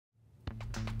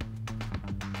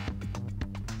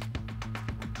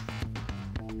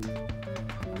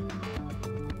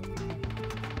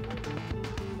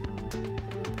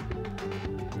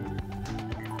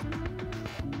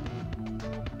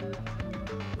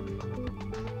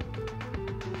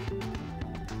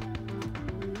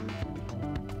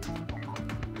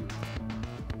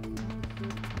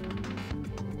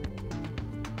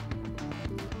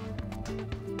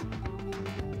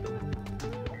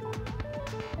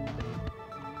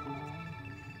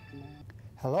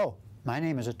Hello, my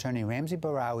name is Attorney Ramsey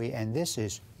Bahrawy, and this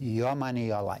is Your Money,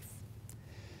 Your Life.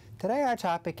 Today our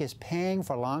topic is paying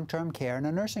for long-term care in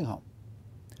a nursing home.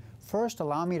 First,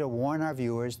 allow me to warn our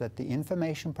viewers that the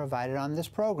information provided on this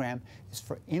program is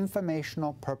for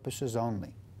informational purposes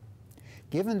only.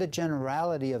 Given the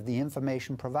generality of the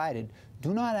information provided,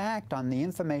 do not act on the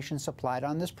information supplied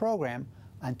on this program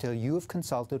until you have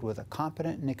consulted with a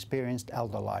competent and experienced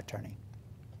elder law attorney.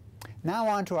 Now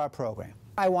on to our program.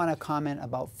 I want to comment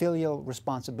about filial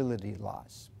responsibility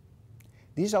laws.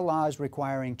 These are laws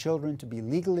requiring children to be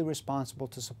legally responsible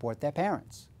to support their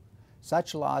parents.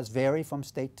 Such laws vary from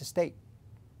state to state.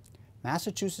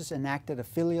 Massachusetts enacted a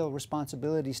filial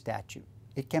responsibility statute.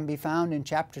 It can be found in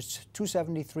Chapter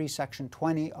 273, Section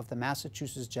 20 of the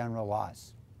Massachusetts General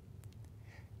Laws.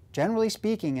 Generally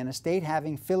speaking, in a state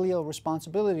having filial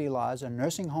responsibility laws, a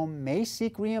nursing home may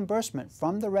seek reimbursement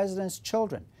from the resident's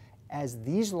children, as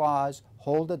these laws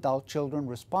hold adult children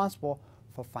responsible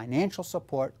for financial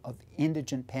support of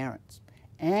indigent parents,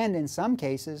 and in some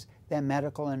cases, their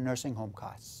medical and nursing home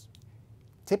costs.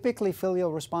 Typically,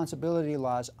 filial responsibility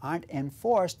laws aren't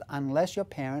enforced unless your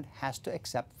parent has to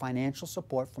accept financial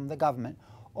support from the government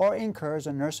or incurs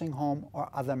a nursing home or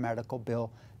other medical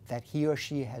bill that he or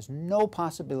she has no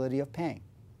possibility of paying.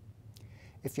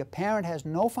 If your parent has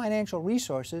no financial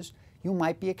resources, you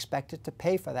might be expected to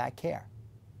pay for that care.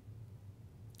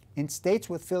 In states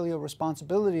with filial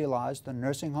responsibility laws, the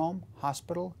nursing home,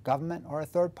 hospital, government, or a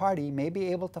third party may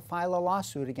be able to file a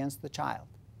lawsuit against the child.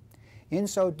 In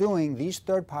so doing, these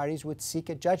third parties would seek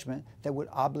a judgment that would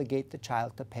obligate the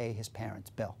child to pay his parent's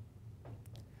bill.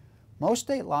 Most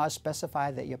state laws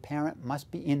specify that your parent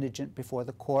must be indigent before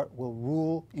the court will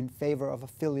rule in favor of a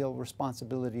filial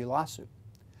responsibility lawsuit.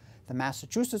 The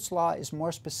Massachusetts law is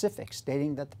more specific,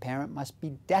 stating that the parent must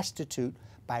be destitute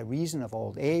by reason of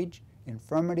old age,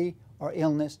 infirmity, or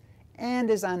illness,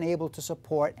 and is unable to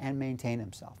support and maintain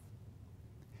himself.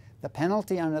 The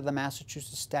penalty under the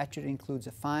Massachusetts statute includes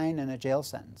a fine and a jail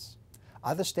sentence.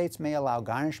 Other states may allow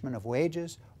garnishment of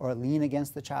wages or a lien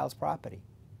against the child's property.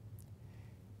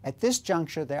 At this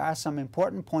juncture, there are some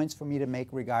important points for me to make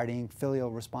regarding filial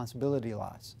responsibility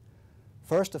laws.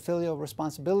 First, a filial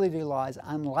responsibility law is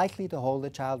unlikely to hold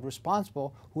a child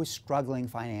responsible who is struggling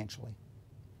financially.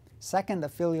 Second, a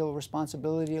filial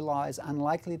responsibility law is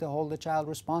unlikely to hold a child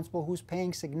responsible who is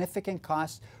paying significant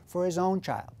costs for his own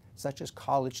child, such as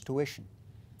college tuition.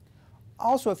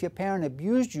 Also, if your parent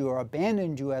abused you or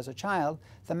abandoned you as a child,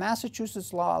 the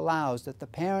Massachusetts law allows that the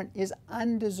parent is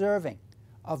undeserving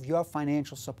of your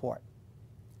financial support.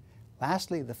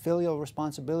 Lastly, the filial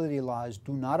responsibility laws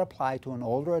do not apply to an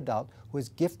older adult who has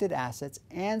gifted assets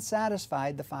and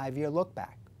satisfied the 5-year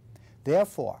look-back.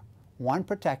 Therefore, one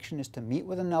protection is to meet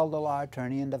with an elder law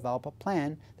attorney and develop a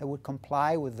plan that would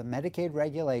comply with the Medicaid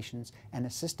regulations and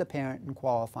assist a parent in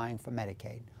qualifying for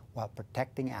Medicaid while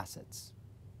protecting assets.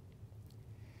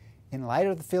 In light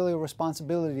of the filial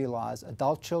responsibility laws,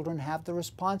 adult children have the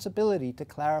responsibility to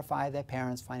clarify their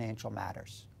parents' financial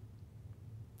matters.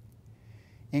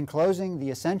 In closing, the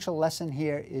essential lesson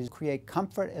here is to create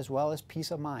comfort as well as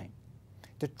peace of mind.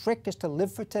 The trick is to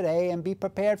live for today and be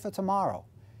prepared for tomorrow.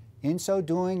 In so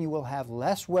doing, you will have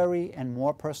less worry and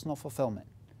more personal fulfillment.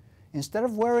 Instead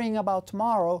of worrying about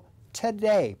tomorrow,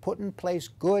 today put in place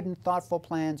good and thoughtful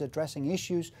plans addressing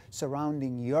issues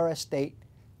surrounding your estate,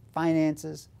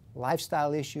 finances,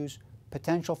 lifestyle issues,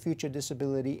 potential future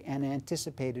disability, and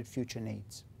anticipated future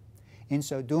needs. In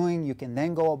so doing, you can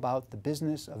then go about the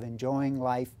business of enjoying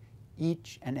life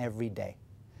each and every day.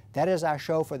 That is our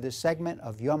show for this segment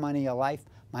of Your Money, Your Life.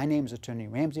 My name is Attorney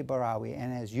Ramsey Bahrawy,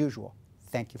 and as usual,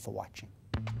 thank you for watching.